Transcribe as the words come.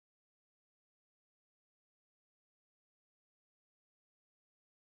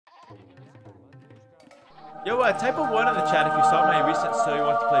Yo, type a 1 in the chat if you saw my recent So You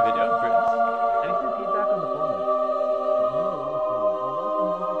Want to Play video, Britons. Anything feedback on the format?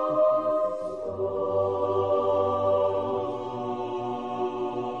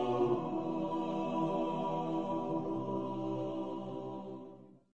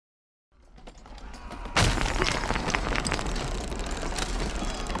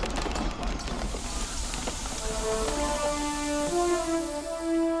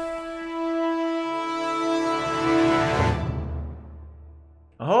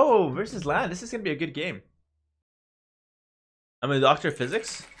 Oh, versus land. This is gonna be a good game. I'm a doctor of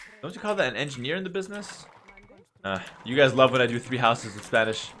physics. Don't you call that an engineer in the business? You guys love when I do 3 houses in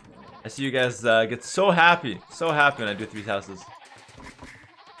Spanish. I see you guys get so happy when I do 3 houses.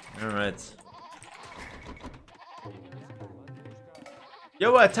 All right.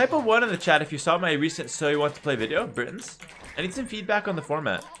 Yo, type a 1 in the chat if you saw my recent So You Want to Play video, Britons. I need some feedback on the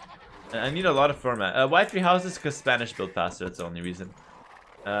format. I need a lot of format. Why 3 houses? Because Spanish build faster. That's the only reason.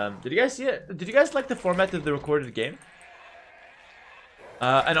 Did you guys see it? Did you guys like the format of the recorded game?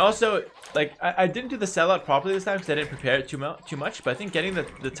 And also, like, I didn't do the sellout properly this time because I didn't prepare it too much. But I think getting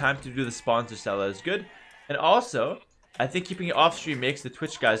the time to do the sponsor sellout is good. And also, I think keeping it off stream makes the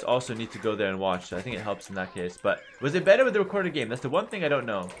Twitch guys also need to go there and watch. So I think it helps in that case. But was it better with the recorded game? That's the one thing I don't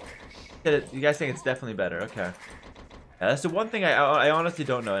know. You guys think it's definitely better? Okay. Yeah, that's the one thing I honestly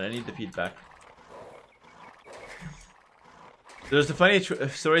don't know, and I need the feedback. There's the funny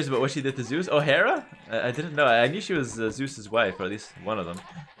stories about what she did to Zeus. Oh, Hera? I didn't know. I knew she was Zeus's wife, or at least one of them.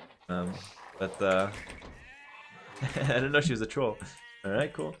 But I didn't know she was a troll. All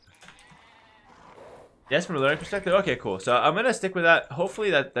right, cool. Yes, from a learning perspective. Okay, cool. So I'm gonna stick with that.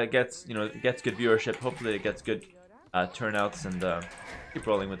 Hopefully that gets gets good viewership. Hopefully it gets good turnouts, and keep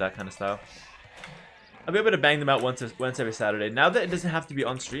rolling with that kind of style. I'll be able to bang them out once every Saturday. Now that it doesn't have to be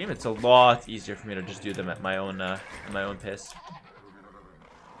on stream, it's a lot easier for me to just do them at my own pace.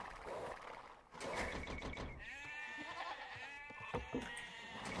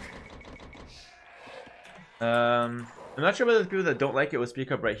 I'm not sure whether the people that don't like it will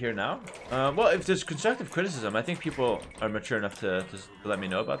speak up right here now. Well, if there's constructive criticism, I think people are mature enough to let me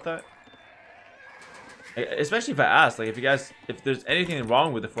know about that. Especially if I ask, like, if there's anything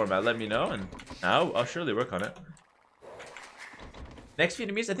wrong with the format, let me know, and I'll surely work on it. Next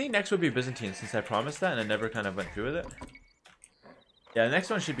Vietnamese, I think next would be Byzantine, since I promised that and I never kind of went through with it. Yeah, next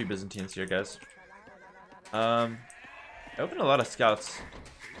one should be Byzantines here, guys. I opened a lot of scouts.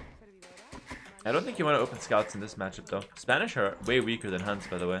 I don't think you want to open scouts in this matchup, though. Spanish are way weaker than Huns,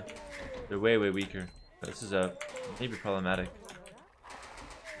 by the way. They're way weaker. But this is maybe problematic.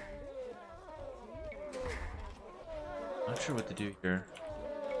 Not sure what to do here.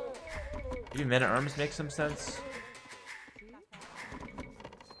 Maybe Men-at-Arms makes some sense.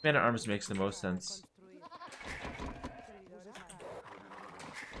 Men-at-Arms makes the most sense.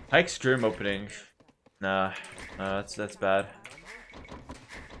 Pike Sturm opening. Nah, that's bad.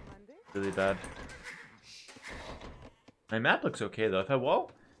 Really bad. My map looks okay though. If I wall,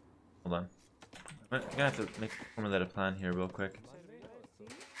 hold on. I'm gonna have to formulate a plan here real quick.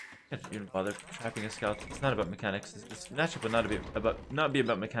 I can't even bother trapping a scout. It's not about mechanics. This matchup will not be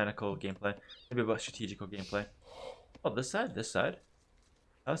about mechanical gameplay. Maybe about strategical gameplay. Oh, this side.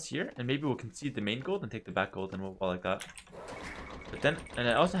 House here, and maybe we'll concede the main gold and take the back gold, and we'll wall like that. But then, and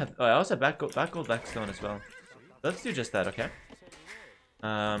I also have back gold, back stone as well. Let's do just that, okay?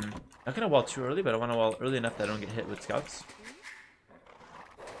 Not gonna wall too early, but I want to wall early enough that I don't get hit with scouts.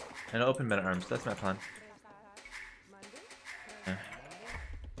 And I'll open Men-at-Arms. That's my plan. Yeah.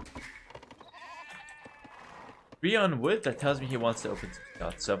 3 on wood, that tells me he wants to open some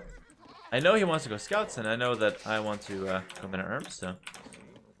scouts. So I know he wants to go scouts, and I know that I want to go Men-at-Arms. So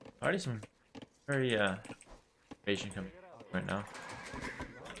already some very patient coming right now.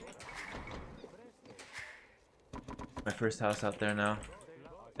 My first house out there now.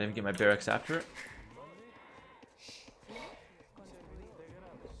 I didn't get my barracks after it.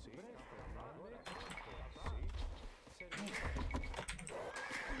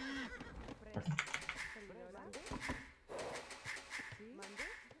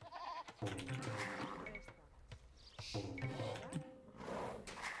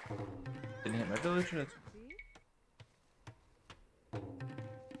 Didn't hit my villager. That's... I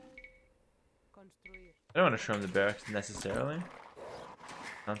don't want to show him the barracks necessarily.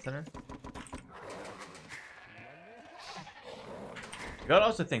 Town center. You gotta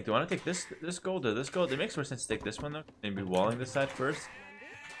also think, do I want to take this gold or this gold? It makes more sense to take this one though. Maybe walling this side first.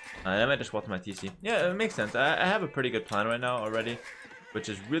 I might just wall to my TC. Yeah, it makes sense. I have a pretty good plan right now already, which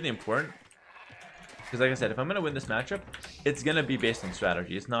is really important. Because like I said, if I'm going to win this matchup, it's going to be based on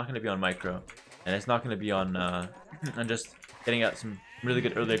strategy. It's not going to be on micro. and it's not going to be on on just getting out some really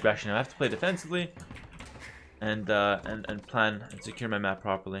good early aggression. I have to play defensively and plan and secure my map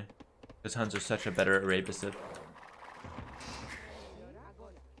properly, because Huns are such a better array basic.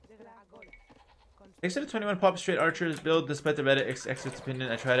 Thanks to the 21 pop straight archers build despite the Reddit expert's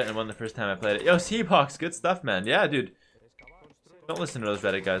opinion. I tried it and won the first time I played it. Yo, Seabox, good stuff, man. Yeah, dude. Don't listen to those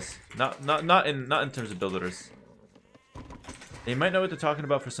Reddit guys. Not in terms of builders. They might know what they're talking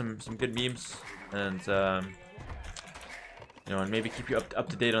about for some good memes, and you know, and maybe keep you up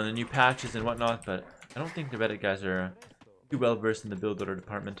to date on the new patches and whatnot. But I don't think the Reddit guys are too well versed in the build order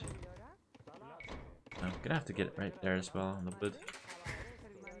department. I'm gonna have to get it right there as well on the wood.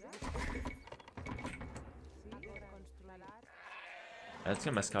 Let's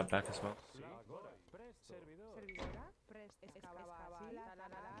get my scout back as well.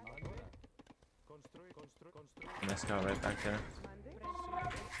 My scout right back there.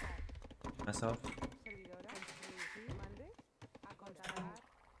 Myself.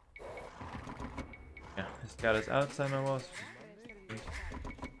 Yeah, this scout is outside my walls.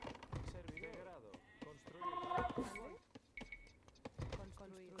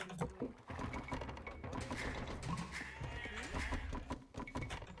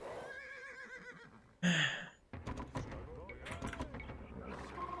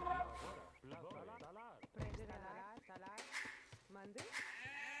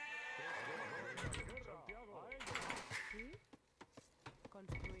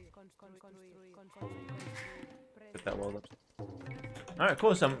 Get that walled up. Alright,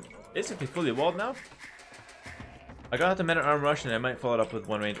 cool. So I'm basically fully walled now. I got the men-at-arm rush, and I might follow it up with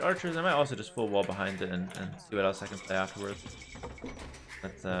one-range archers. I might also just full wall behind it and see what else I can play afterwards.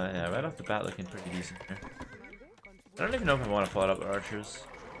 But yeah, right off the bat, looking pretty decent here. I don't even know if I want to follow it up with archers.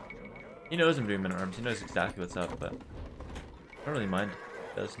 He knows I'm doing men-at-arms. He knows exactly what's up, but I don't really mind.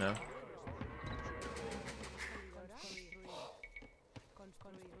 He does know.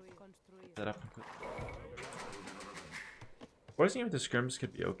 Set up. Forcing him with the scrims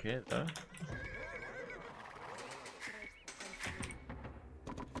could be okay though.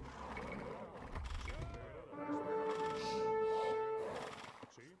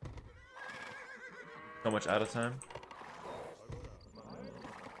 So much out of time.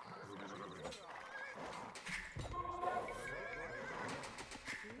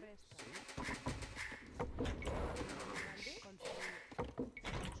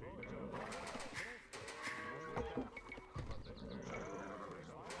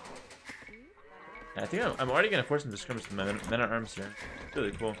 I think I'm already going to force him to scrim with my men-at-arms here. It's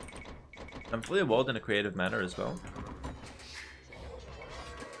really cool. I'm fully walled in a creative manner as well.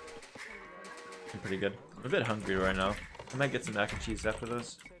 I'm pretty good. I'm a bit hungry right now. I might get some mac and cheese after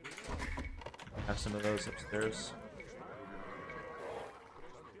this. Have some of those upstairs.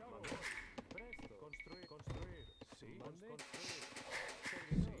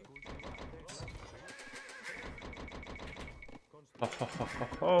 Ho ho ho ho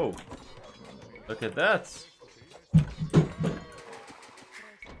ho! Look at that! Can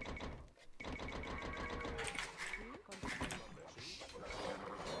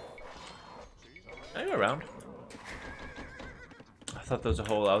I go around? I thought there was a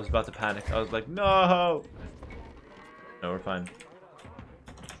hole. I was about to panic. I was like, no! No, we're fine.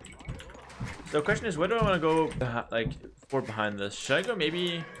 So the question is, where do I want to go for behind this? Should I go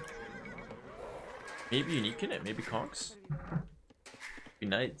maybe unique in it? Maybe conks? Maybe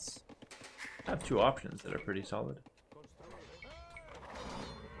knights? I have two options that are pretty solid.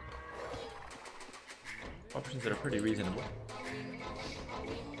 Options that are pretty reasonable.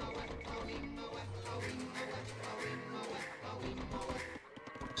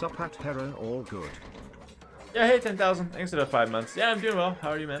 Sup at Hera, all good. Yeah, hey 10,000. Thanks for the 5 months. Yeah, I'm doing well.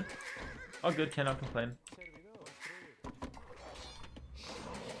 How are you, man? All good, cannot complain.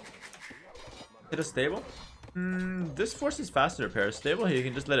 Hit a stable? This forces faster repair. Stable, you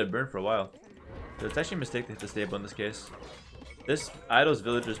can just let it burn for a while. So it's actually a mistake to hit the stable in this case. This idles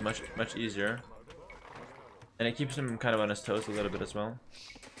villager is much easier. And it keeps him kind of on his toes a little bit as well.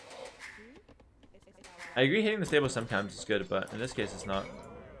 I agree hitting the stable sometimes is good, but in this case it's not.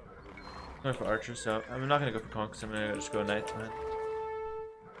 I'm going for archers, so I'm not going to go for conks. I'm going to just go knights, man.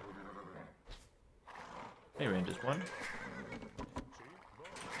 Any range is one.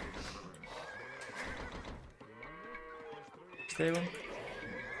 Stable.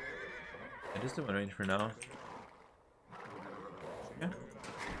 I just do one range for now. Yeah.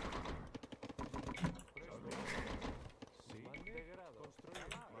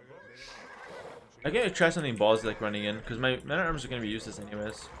 I'm gonna try something ballsy like running in, because my men-at-arms are gonna be useless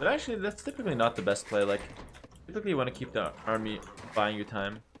anyways. But actually, that's typically not the best play. Like, typically you want to keep the army buying you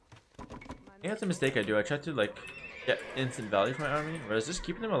time. think that's a mistake I do. I try to like get instant value from my army, whereas just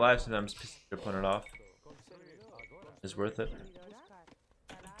keeping them alive sometimes pisses your opponent off is worth it.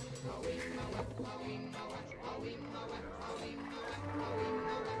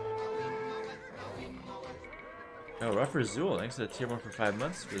 Oh, Rougher Zool, thanks to the tier 1 for 5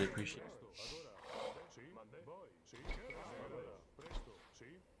 months. Really appreciate it.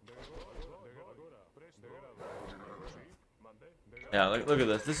 Yeah, look at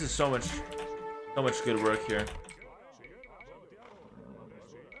this. This is so much good work here.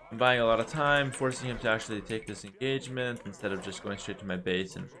 I'm buying a lot of time, forcing him to actually take this engagement instead of just going straight to my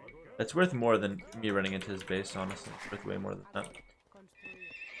base, and that's worth more than me running into his base, honestly. It's worth way more than that.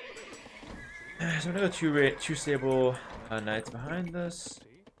 So I'm gonna go two stable knights behind this.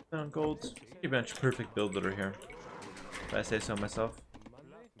 On gold. Pretty much perfect build litter here, if I say so myself.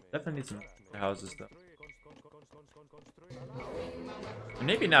 Definitely need some houses though. And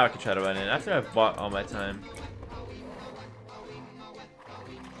maybe now I could try to run in after I've bought all my time.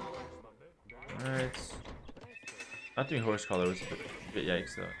 Alright. Not doing horse collar was a bit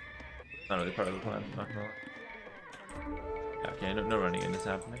yikes though. Not really part of the plan, not gonna lie. Yeah, okay, no running in is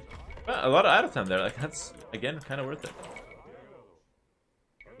happening. But a lot of idle time there, like that's again kinda worth it.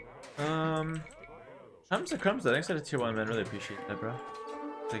 Comes to crumbs though, thanks to the tier 1 man, really appreciate that, bro.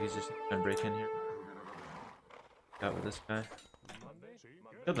 Looks like he's just trying to break in here. Got with this guy.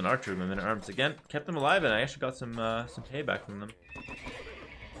 Killed an archer with my minute arms again. Kept them alive, and I actually got some payback from them.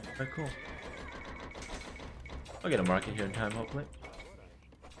 Quite cool. I'll get a market here in time, hopefully.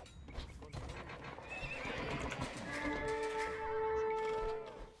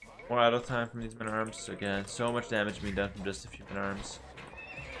 More idle time from these men arms. Again, so much damage being done from just a few men arms.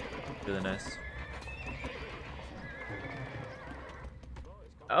 Really nice.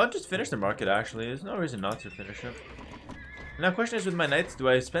 I'll just finish the market actually. There's no reason not to finish it. Now, the question is with my knights, do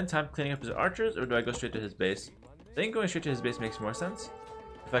I spend time cleaning up his archers or do I go straight to his base? I think going straight to his base makes more sense.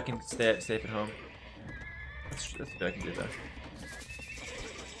 If I can stay safe at home. That's what I can do there.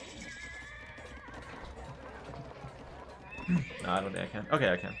 No, I don't think I can.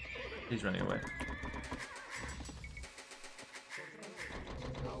 Okay, I can. He's running away.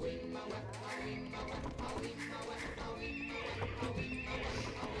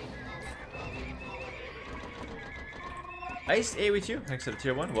 Iced A with you. Thanks to the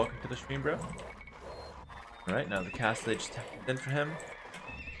tier 1. Welcome to the stream, bro. Alright, now the castle age in for him.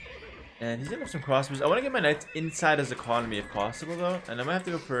 And he's gonna have some crossbows. I want to get my knights inside his economy if possible, though. And I might have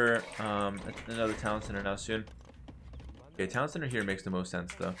to go for another town center now soon. Okay, town center here makes the most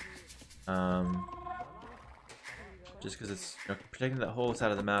sense, though. Just because it's protecting that whole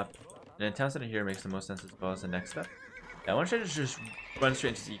side of the map. And then town center here makes the most sense as well as the next step. Yeah, I want to try to just run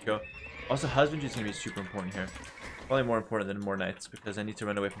straight into his eco. Also, husbandry is going to be super important here. Probably more important than more knights because I need to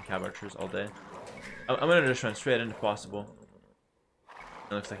run away from cab archers all day. I'm going to just run straight in if possible.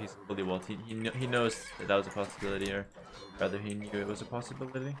 It looks like he's fully walled. He knows that was a possibility, or rather he knew it was a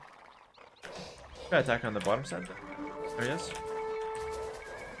possibility. Try attack on the bottom side though. There he is.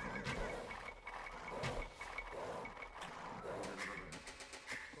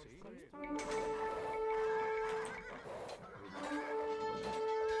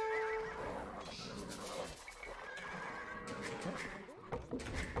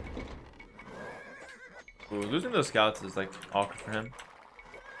 Ooh, losing those scouts is like awkward for him.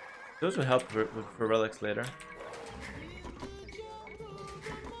 Those would help for relics later.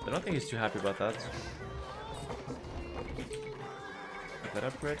 I don't think he's too happy about that. Get that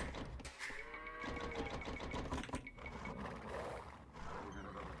upgrade.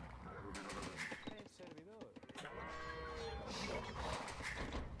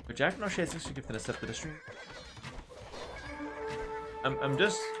 But Jack no shades actually gifted us up to the stream. I'm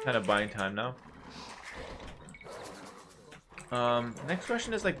just kind of buying time now. Next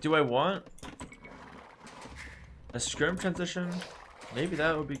question is like, do I want a scrim transition? Maybe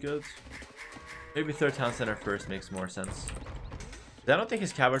that would be good. Maybe third town center first makes more sense. I don't think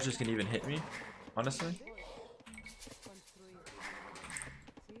his cavalry can even hit me, honestly.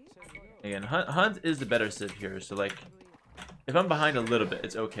 Again, Hunt is the better civ here, so like, if I'm behind a little bit,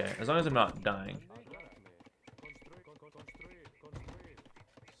 it's okay, as long as I'm not dying.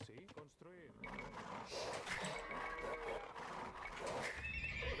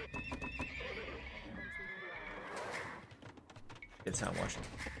 Good sound watching.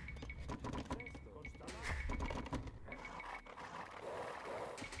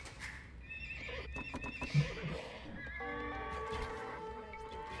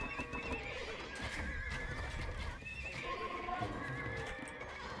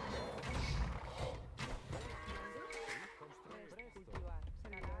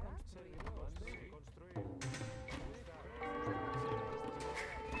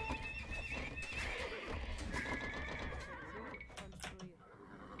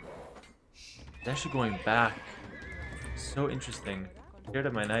 He's actually going back. So interesting. Scared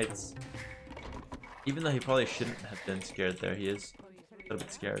of my knights. Even though he probably shouldn't have been scared there, he is a little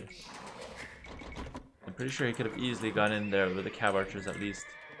bit scared. I'm pretty sure he could have easily gone in there with the cav archers at least.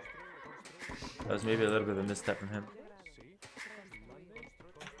 That was maybe a little bit of a misstep from him.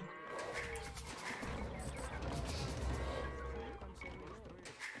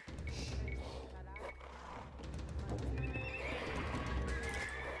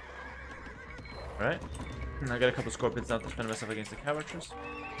 Alright. I got a couple scorpions now to defend myself against the cav archers.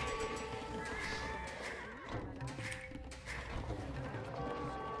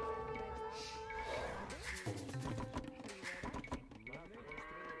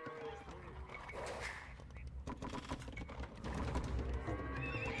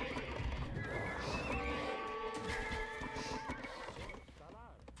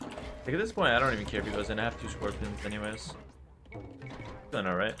 Like at this point, I don't even care if he goes in. I have 2 scorpions anyways. Doing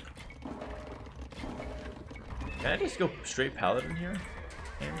alright. Can I just go straight paladin here?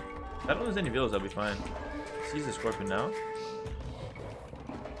 Okay. If I don't lose any vehicles, I'll be fine. Seize the scorpion now.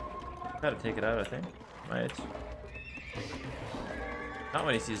 Gotta take it out, I think. Right. Not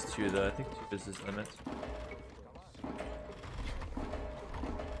when he sees 2 though. I think 2 is his limit.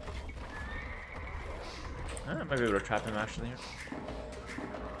 I might be able to trap him actually here.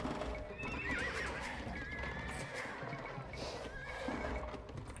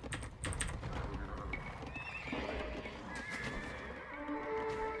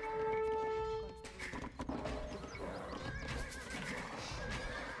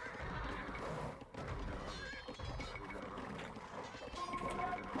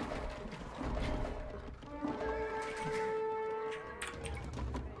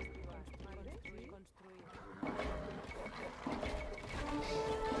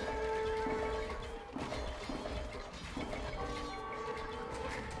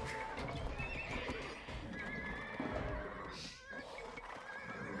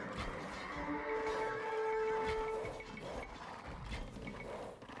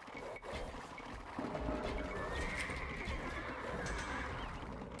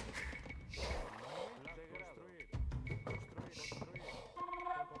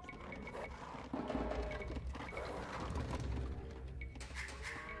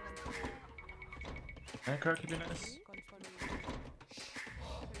 Card could be nice.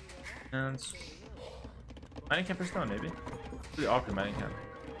 And mining camp or stone, maybe. Really awkward mining camp.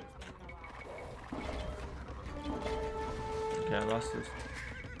 Okay, I lost this.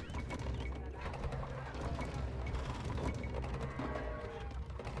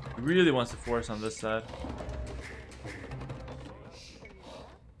 He really wants to force on this side.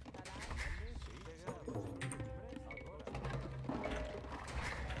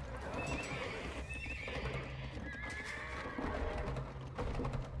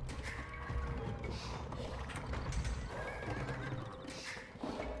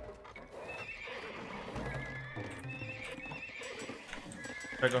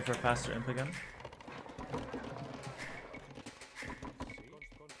 Try going for a faster imp again.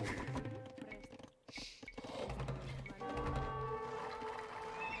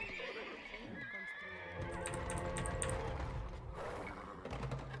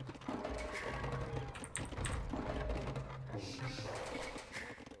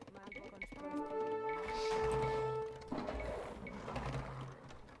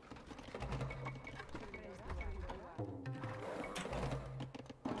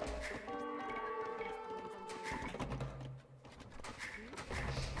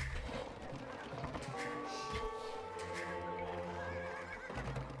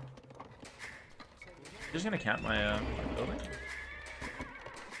 Just gonna camp my building.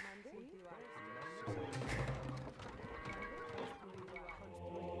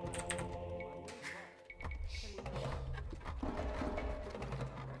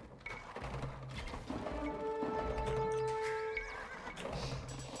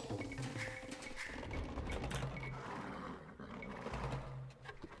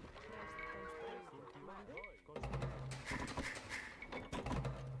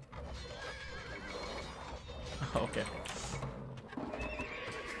 Okay.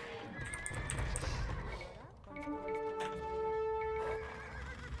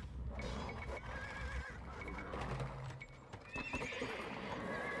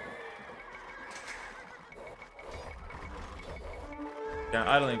 Yeah,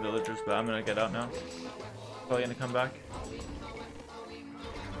 idling villagers, but I'm gonna get out now. Probably gonna come back.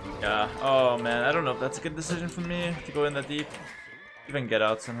 Yeah. Oh man, I don't know if that's a good decision for me to go in that deep. Even get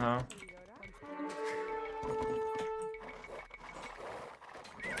out somehow.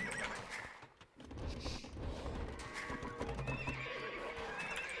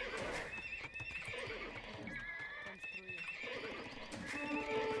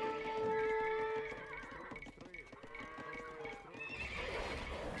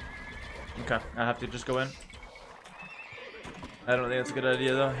 Okay, I have to just go in. I don't think that's a good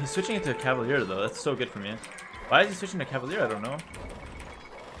idea though. He's switching into a Cavalier though. That's so good for me. Why is he switching to Cavalier? I don't know.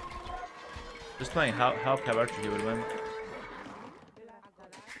 Just playing how Cav Archer he would win.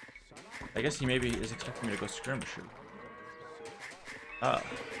 I guess he maybe is expecting me to go skirmisher. Ah.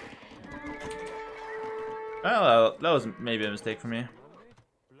 Well, that was maybe a mistake for me.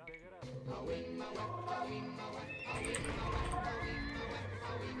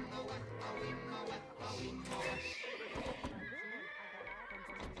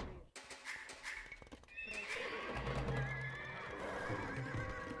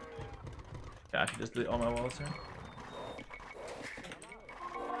 Yeah, I can just delete all my walls here.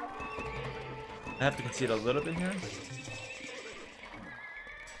 I have to concede a little bit here.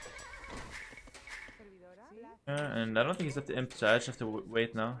 And I don't think he's up to imp, so I just have to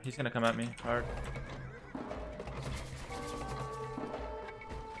wait now. He's gonna come at me hard.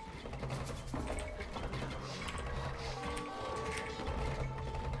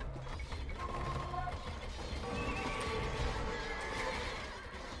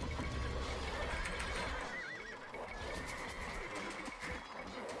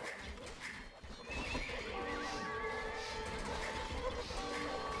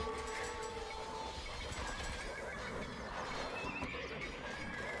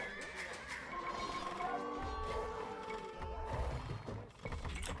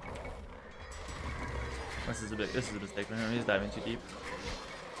 This is a mistake for him. He's diving too deep.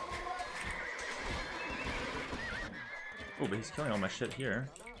 Oh, but he's killing all my shit here.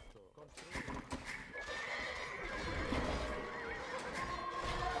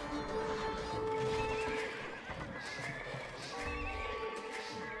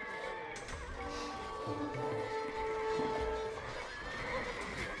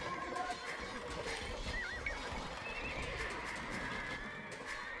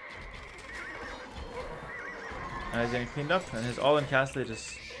 He's getting cleaned up, and his all-in cast is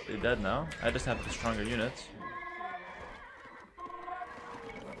just dead now. I just have the stronger units.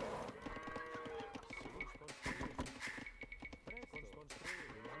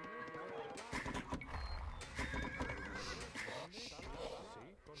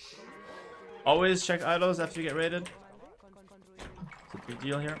 Always check idols after you get raided. It's a big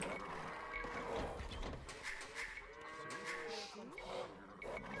deal here.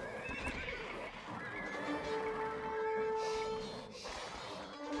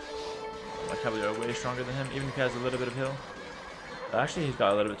 Cavalier are way stronger than him, even if he has a little bit of heal. Actually, he's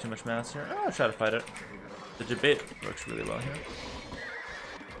got a little bit too much mass here. Oh, I'll try to fight it. The debate works really well here.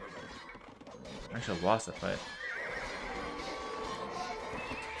 Actually, I've lost that fight.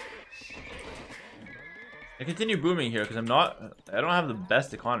 I continue booming here because I don't have the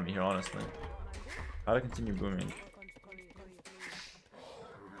best economy here, honestly. Gotta continue booming.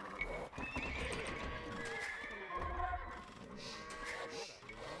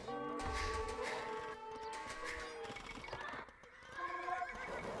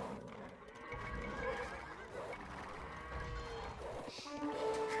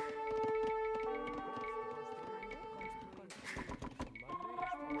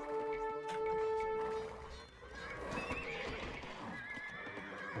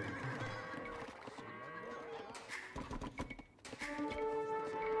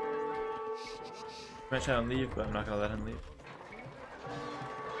 I might try and leave, but I'm not gonna let him leave.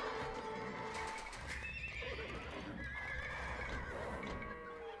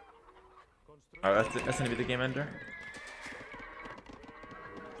 Alright, that's gonna be the game ender.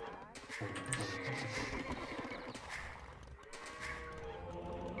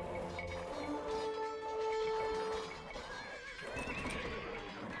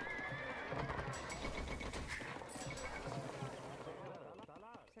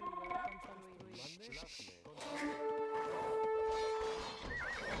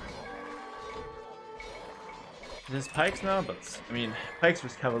 There's pikes now, but I mean, pikes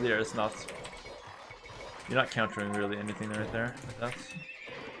versus Cavalier is not. You're not countering really anything right there. Like that.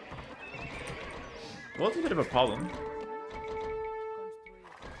 Well, it's a bit of a problem.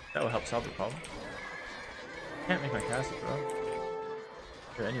 That will help solve the problem. Can't make my castle, bro.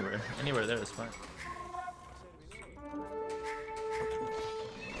 Or anywhere there is fine.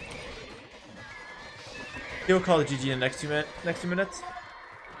 He'll call the GG in the next 2 minutes.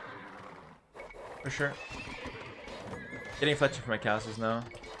 For sure. Getting Fletcher for my castles now.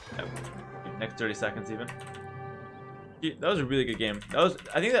 Next 30 seconds even. That was a really good game. I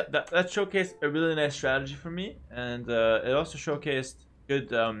think that showcased a really nice strategy for me, and it also showcased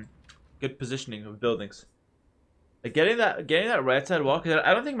good positioning of buildings. Like getting that right side wall, because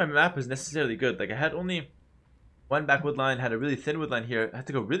I don't think my map is necessarily good. Like I had only one back wood line, had a really thin wood line here. I had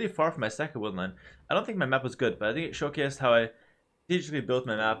to go really far for my second wood line. I don't think my map was good, but I think it showcased how I strategically built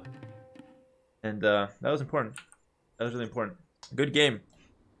my map. And that was important. That was really important. Good game.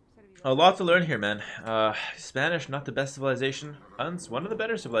 A lot to learn here, man. Spanish, not the best civilization. Huns, one of the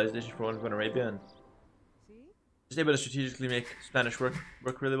better civilizations for one of Arabia, and just able to strategically make Spanish work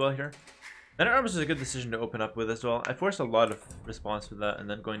really well here. Men at Arms was a good decision to open up with as well. I forced a lot of response with that, and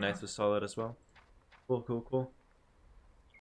then going Knights was solid as well. Cool, cool, cool.